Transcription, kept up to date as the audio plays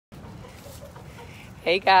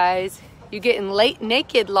Hey guys, you getting late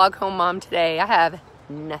naked log home mom today. I have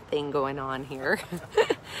nothing going on here.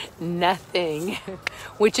 Nothing,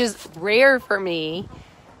 which is rare for me.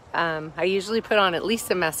 I usually put on at least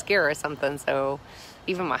some mascara or something, so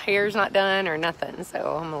even my hair's not done or nothing,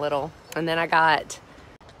 so I'm a little, and then I got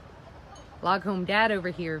log home dad over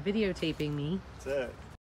here videotaping me. That's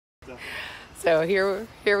it. So here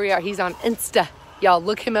we are. He's on Insta. Y'all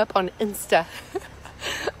look him up on Insta.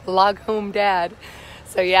 Log home dad.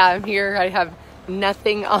 So yeah, I'm here. I have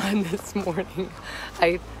nothing on this morning.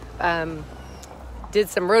 I did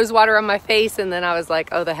some rose water on my face, and then I was like,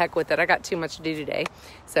 oh, the heck with it. I got too much to do today.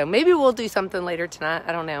 So maybe we'll do something later tonight.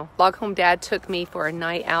 I don't know. Log home dad took me for a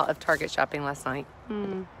night out of Target shopping last night.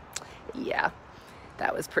 Yeah,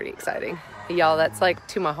 that was pretty exciting. Y'all, that's like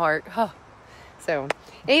to my heart. Oh. So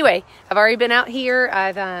anyway, I've already been out here.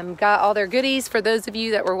 I've got all their goodies. For those of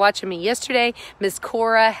you that were watching me yesterday, Miss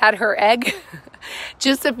Cora had her egg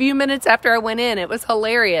just a few minutes after I went in. It was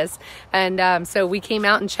hilarious. And so we came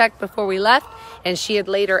out and checked before we left, and she had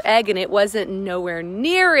laid her egg, and it wasn't nowhere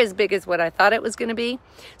near as big as what I thought it was going to be.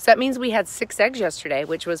 So that means we had 6 eggs yesterday,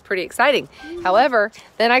 which was pretty exciting. However,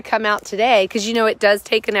 then I come out today, because you know it does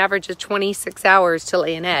take an average of 26 hours to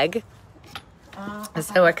lay an egg.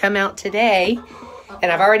 So I come out today,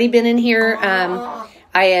 and I've already been in here.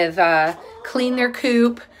 I have cleaned their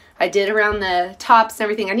coop. I did around the tops and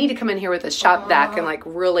everything. I need to come in here with a shop vac and like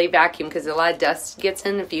really vacuum, because a lot of dust gets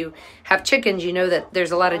in. If you have chickens, you know that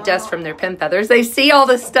there's a lot of dust from their pen feathers. They see all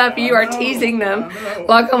this stuff. You are teasing them.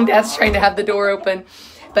 Log home dad's trying to have the door open.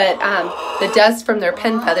 But the dust from their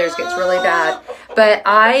pen feathers gets really bad. But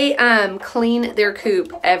I clean their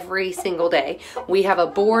coop every single day. We have a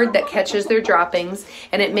board that catches their droppings,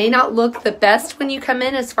 and it may not look the best when you come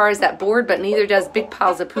in as far as that board, but neither does big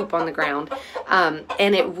piles of poop on the ground.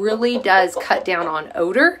 And it really does cut down on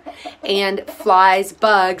odor and flies,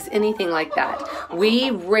 bugs, anything like that. We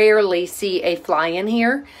rarely see a fly in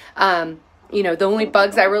here. You know, the only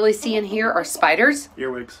bugs I really see in here are spiders.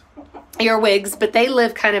 Earwigs, but they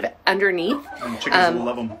live kind of underneath. And chickens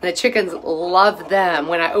love them. The chickens love them.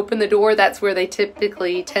 When I open the door, that's where they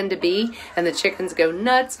typically tend to be, and the chickens go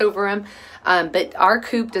nuts over them. But our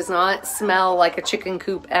coop does not smell like a chicken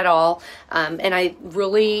coop at all, and I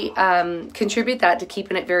really contribute that to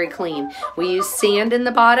keeping it very clean. We use sand in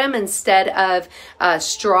the bottom instead of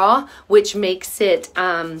straw, which makes it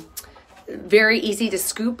very easy to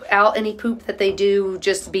scoop out any poop that they do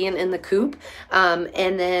just being in the coop.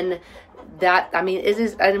 And then that, I mean, it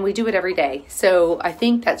is, and we do it every day. So I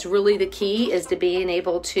think that's really the key, is to being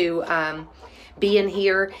able to be in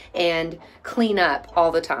here and clean up all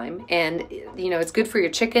the time. And you know, it's good for your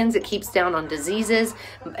chickens. It keeps down on diseases,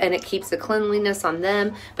 and it keeps the cleanliness on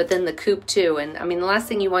them, but then the coop too. And I mean, the last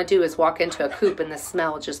thing you want to do is walk into a coop and the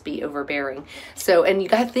smell just be overbearing. So, and you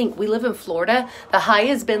got to think, we live in Florida. The high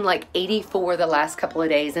has been like 84 the last couple of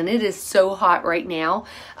days, and it is so hot right now.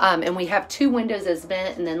 And we have 2 windows as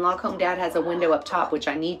vent, and then log home dad has a window up top, which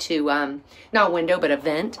I need to, not a window, but a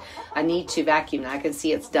vent. I need to vacuum. I can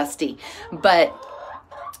see it's dusty, but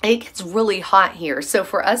it gets really hot here. So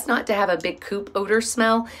for us not to have a big coop odor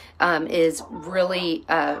smell is really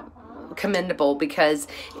commendable, because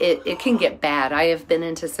it can get bad. I have been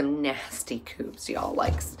into some nasty coops, y'all.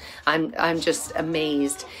 Like, I'm just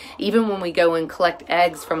amazed. Even when we go and collect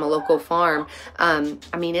eggs from a local farm,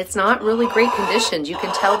 I mean, it's not really great conditions. You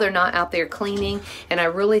can tell they're not out there cleaning, and I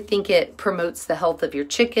really think it promotes the health of your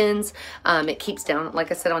chickens. It keeps down,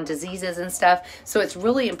 like I said, on diseases and stuff. So it's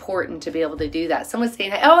really important to be able to do that. Someone's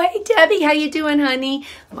saying, oh, hey, Debbie, how you doing, honey?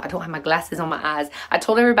 I don't have my glasses on my eyes. I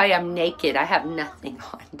told everybody I'm naked. I have nothing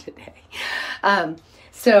on today.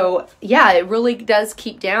 So yeah, it really does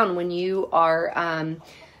keep down when you are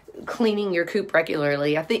cleaning your coop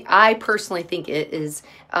regularly. I personally think it is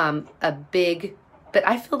a big, but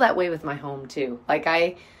I feel that way with my home too. Like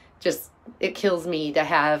it kills me to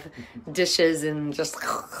have dishes and just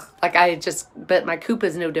like but my coop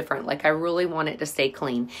is no different. Like, I really want it to stay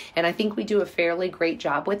clean, and I think we do a fairly great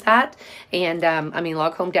job with that. And I mean,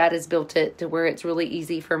 log home dad has built it to where it's really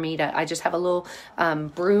easy for me to, I just have a little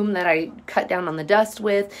broom that I cut down on the dust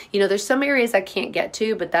with. You know, there's some areas I can't get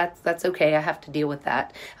to, but that's okay. I have to deal with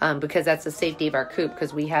that because that's the safety of our coop,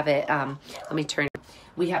 because we have it,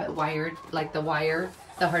 we have it wired, like the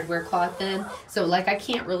hardware cloth in. So like, I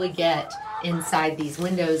can't really get inside these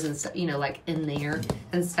windows and you know, like in there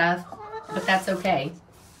and stuff, but that's okay.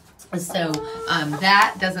 So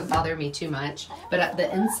that doesn't bother me too much, but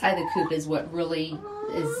the inside of the coop is what really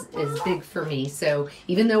is big for me. So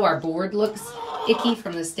even though our board looks icky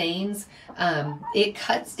from the stains. It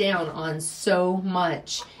cuts down on so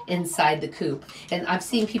much inside the coop. And I've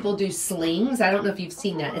seen people do slings. I don't know if you've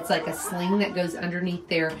seen that. It's like a sling that goes underneath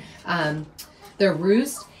their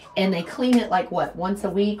roost. And they clean it like what, once a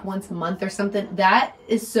week, once a month or something. That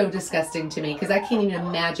is so disgusting to me because I can't even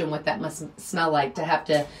imagine what that must smell like to have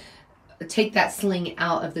to take that sling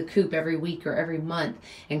out of the coop every week or every month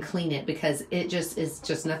and clean it, because it just is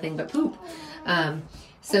just nothing but poop.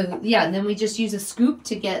 So yeah, and then we just use a scoop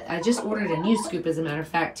to get, I just ordered a new scoop as a matter of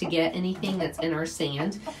fact, to get anything that's in our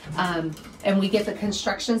sand. And we get the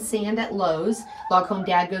construction sand at Lowe's. Log Home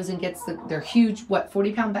Dad goes and gets they're huge, what,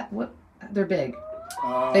 40 pound bag? What? They're big.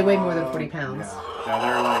 They weigh more than 40 pounds. Yeah,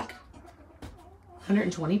 they're like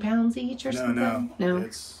 120 pounds each or something? No.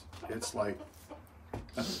 It's like,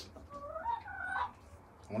 I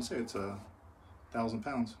want to say it's 1,000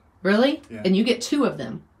 pounds. Really? Yeah. And you get 2 of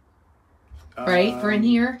them, right? For in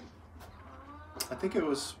here? I think it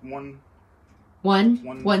was one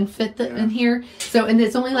fit in here. So, and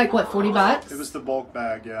it's only like what, $40? It was the bulk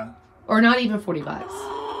bag, yeah. Or not even $40.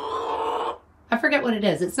 I forget what it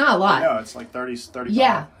is. It's not a lot. No, it's like 35.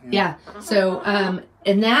 Yeah. So,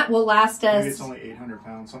 and that will last us. Maybe it's only 800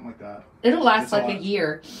 pounds, something like that. It'll last like a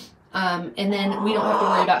year. And then we don't have to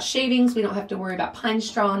worry about shavings. We don't have to worry about pine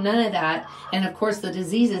straw, none of that. And of course the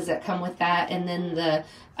diseases that come with that. And then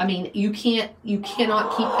you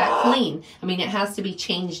cannot keep that clean. I mean, it has to be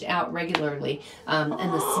changed out regularly. And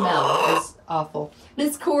the smell is awful.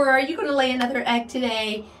 Miss Cora, are you going to lay another egg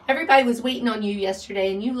today? Everybody was waiting on you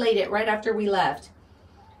yesterday and you laid it right after we left.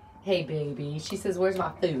 Hey, baby. She says, where's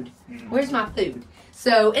my food? Where's my food?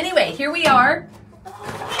 So anyway, here we are.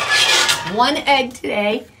 1 egg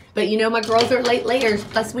today. But you know, my girls are late layers.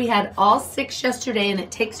 Plus we had all 6 yesterday and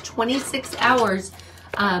it takes 26 hours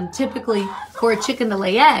typically for a chicken to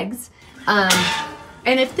lay eggs.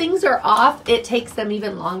 And if things are off, it takes them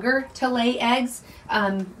even longer to lay eggs.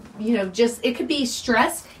 You know, just, it could be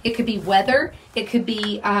stress. It could be weather. It could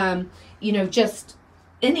be, you know, just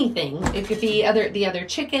anything. It could be the other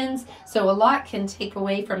chickens. So a lot can take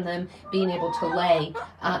away from them being able to lay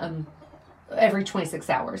every 26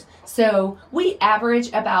 hours. So we average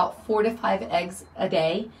about 4 to 5 eggs a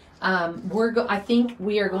day. I think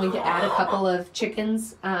we are going to add a couple of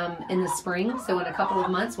chickens in the spring. So in a couple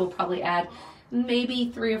of months, we'll probably add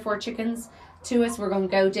maybe 3 or 4 chickens to us. We're going to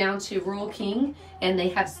go down to Rural King, and they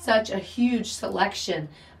have such a huge selection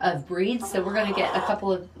of breeds. So we're going to get a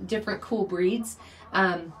couple of different cool breeds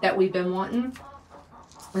that we've been wanting.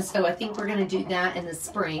 And so I think we're going to do that in the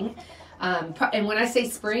spring. And when I say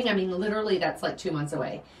spring, I mean literally that's like 2 months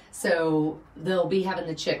away. So they'll be having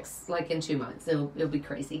the chicks like in 2 months. It'll be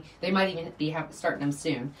crazy. They might even be starting them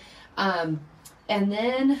soon. And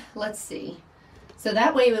then let's see. So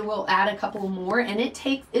that way we'll add a couple more. And it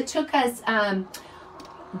took us.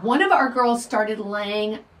 One of our girls started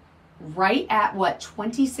laying right at what,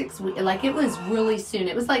 26 weeks. Like it was really soon.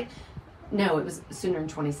 It was like, no, it was sooner than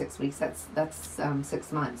 26 weeks. That's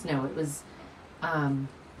 6 months. No, it was.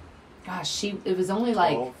 Gosh, it was only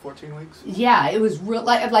like 12, 14 weeks. Yeah, it was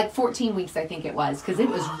like 14 weeks, I think it was, because it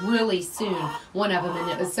was really soon. One of them, and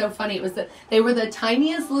it was so funny. It was they were the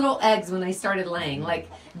tiniest little eggs when they started laying, like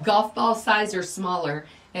golf ball size or smaller.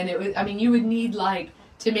 And it was, I mean, you would need like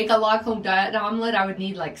to make a Log Home Dad omelet. I would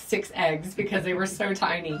need like 6 eggs because they were so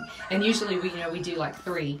tiny. And usually we do like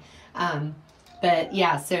 3. But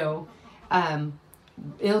yeah, so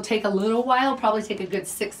it'll take a little while. Probably take a good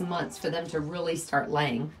 6 months for them to really start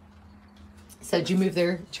laying. So did you move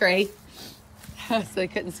their tray so they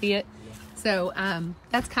couldn't see it? So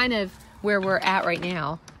that's kind of where we're at right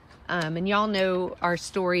now. And y'all know our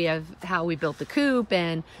story of how we built the coop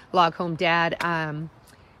and Log Home Dad. I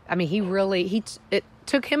mean, it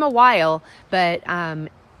took him a while, but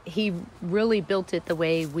he really built it the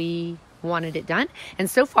way we wanted it done. And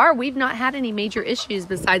so far, we've not had any major issues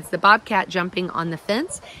besides the bobcat jumping on the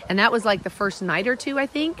fence. And that was like the first night or 2, I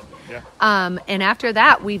think. Yeah. And after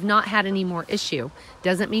that, we've not had any more issue.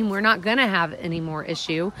 Doesn't mean we're not going to have any more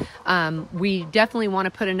issue. We definitely want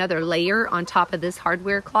to put another layer on top of this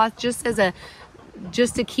hardware cloth just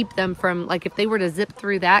to keep them from, like, if they were to zip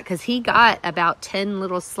through that, because he got about 10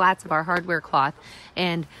 little slats of our hardware cloth.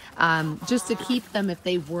 And just to keep them if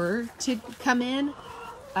they were to come in.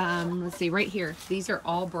 Let's see, right here. These are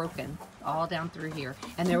all broken, all down through here.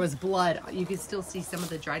 And there was blood. You can still see some of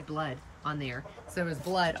the dried blood on there. So there was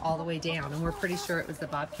blood all the way down. And we're pretty sure it was the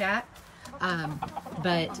bobcat.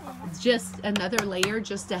 But just another layer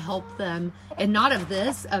just to help them. And not of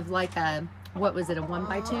this, of like a what was it, a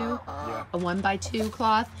 1x2? Yeah. A 1x2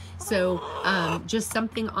 cloth. So just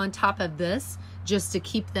something on top of this, just to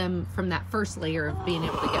keep them from that first layer of being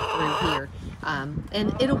able to get through here.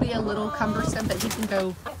 And it'll be a little cumbersome, but he can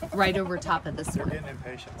go right over top of this They're one. getting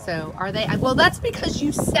impatient. So are they? Well, that's because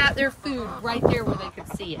you sat their food right there where they could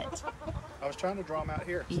see it. I was trying to draw them out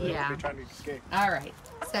here, so they Yeah. would be trying to escape. All right.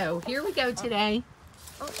 So here we go today.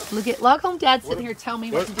 Look at Log Home Dad sitting here telling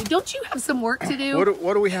me what to do. Don't you have some work to do?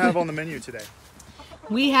 What do we have on the menu today?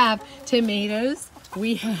 We have tomatoes.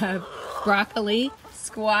 We have broccoli,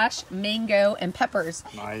 squash, mango, and peppers.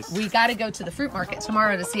 Nice. We got to go to the fruit market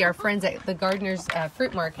tomorrow to see our friends at the Gardener's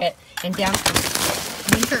Fruit Market in downtown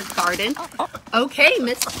Winter Garden. Okay,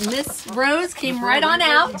 Miss Rose came right on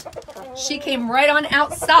out. She came right on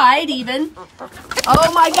outside even.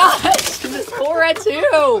 Oh my gosh, Miss Cora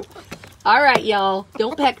too. All right, y'all,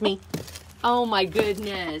 don't peck me. Oh my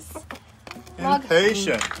goodness.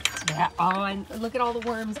 Impatient. Yeah. Oh, and look at all the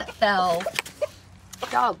worms that fell.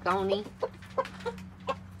 Doggone.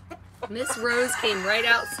 Miss Rose came right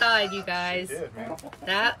outside, you guys. She did, man.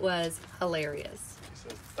 That was hilarious. She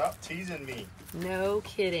said, "Stop teasing me." No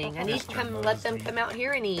kidding. I need to come let them come out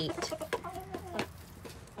here and eat.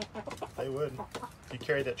 They would. If you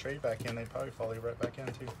carry that tray back in, they'd probably follow you right back in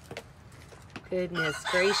too. Goodness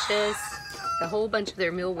gracious. A whole bunch of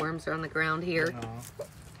their mealworms are on the ground here.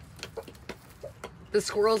 The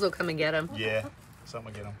squirrels will come and get them Yeah, something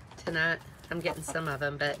will get them. tonight. I'm getting some of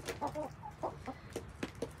them, but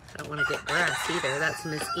I don't want to get grass either. That's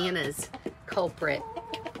Miss Anna's culprit.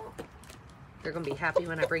 They're going to be happy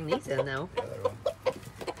when I bring these in, though. Yeah, they will.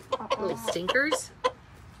 Little stinkers.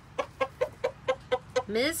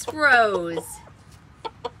 Miss Rose.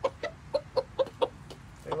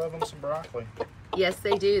 They love them some broccoli. Yes,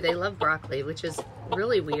 they do. They love broccoli, which is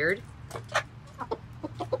really weird.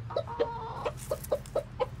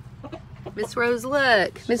 Miss Rose,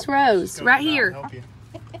 look. Miss Rose, right here. Help you.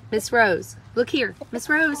 Miss Rose, look here. Miss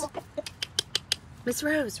Rose. Miss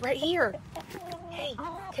Rose, right here. Hey,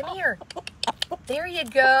 come here. There you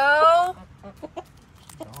go.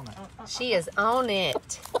 She's on it. She is on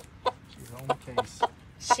it. She's on the case.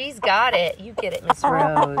 She's got it. You get it, Miss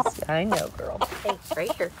Rose. I know, girl. Hey,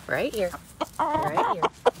 right here. Right here. Right here.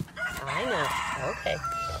 I know. Okay.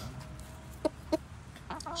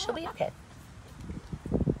 She'll be okay.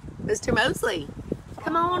 Mr. Mosley,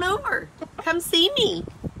 come on over. Come see me.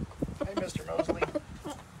 Hey, Mr. Mosley.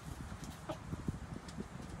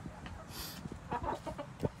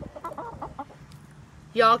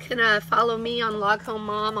 Y'all can follow me on Log Home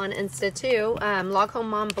Mom on Insta too. Log Home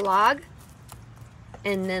Mom blog.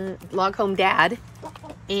 And then Log Home Dad.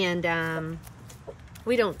 And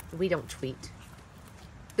we don't tweet.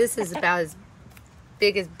 This is about as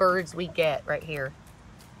big as birds we get right here.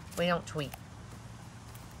 We don't tweet.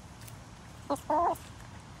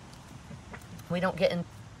 We don't get in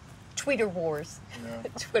Twitter wars. No.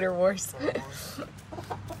 Twitter wars.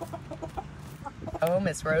 Oh,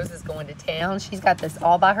 Miss Rose is going to town. She's got this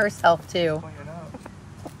all by herself too. Clean it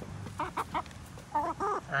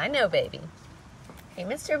up. I know, baby. Hey,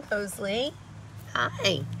 Mr. Mosley.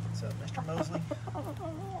 Hi. What's up, Mr. Mosley?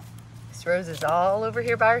 Miss Rose is all over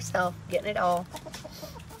here by herself, getting it all.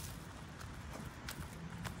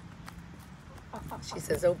 She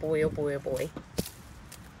says, oh boy, oh boy, oh boy.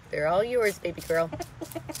 They're all yours, baby girl.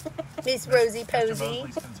 Miss Rosie Mr. Posy.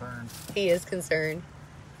 Mosley's concerned. He is concerned.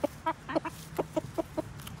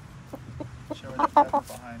 Show her that pepper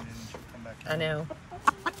behind it and she'll come back in. I know.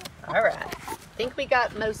 All right. I think we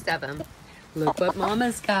got most of them. Look what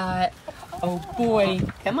Mama's got. Oh boy.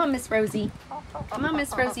 Come on, Miss Rosie. Come on,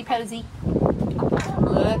 Miss Rosie Posy.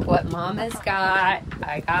 Look what Mama's got.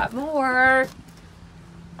 I got more.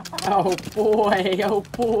 Oh boy. Oh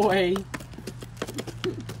boy.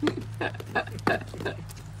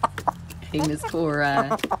 Hey, Miss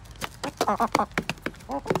Cora.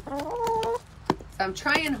 So I'm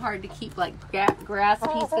trying hard to keep like grass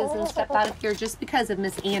pieces and stuff out of here just because of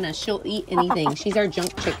Miss Anna. She'll eat anything. She's our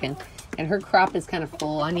junk chicken. And her crop is kind of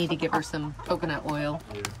full. I need to give her some coconut oil.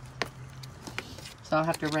 Yeah. So I'll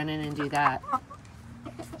have to run in and do that.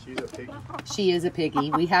 She's a piggy. She is a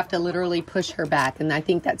piggy. We have to literally push her back. And I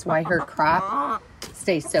think that's why her crop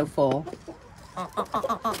stays so full.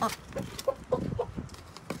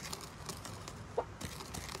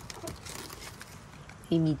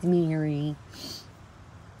 He meets Mary.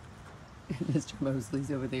 Mr.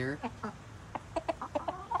 Mosley's over there.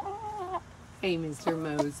 Hey, Mr.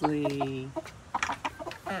 Mosley.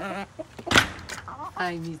 Hi,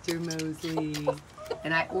 Mr. Mosley.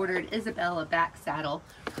 And I ordered Isabel a back saddle.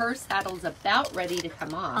 Her saddle's about ready to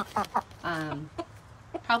come off.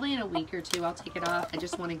 Probably in a week or two I'll take it off. I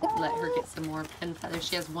just want to let her get some more pen feathers.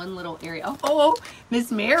 She has one little area. Oh, Miss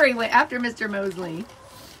Mary went after Mr. Mosley.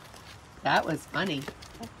 That was funny.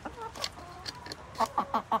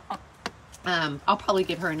 I'll probably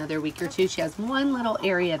give her another week or two. She has one little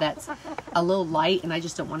area that's a little light, and I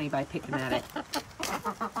just don't want anybody picking at it.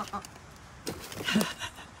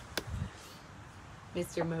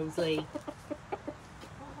 Mr. Mosley.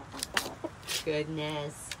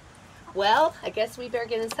 Goodness. Well, I guess we better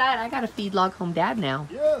get inside. I gotta feed Log Home Dad now.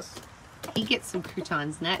 Yes. He gets some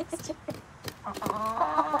croutons next.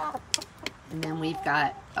 And then we've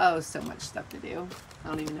got, oh, so much stuff to do. I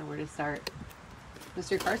don't even know where to start.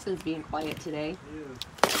 Mr. Carson's being quiet today.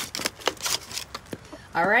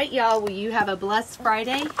 All right, y'all. Well, you have a blessed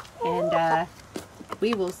Friday. And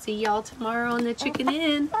we will see y'all tomorrow on the Chicken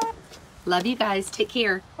Inn. Love you guys. Take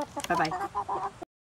care. Bye-bye.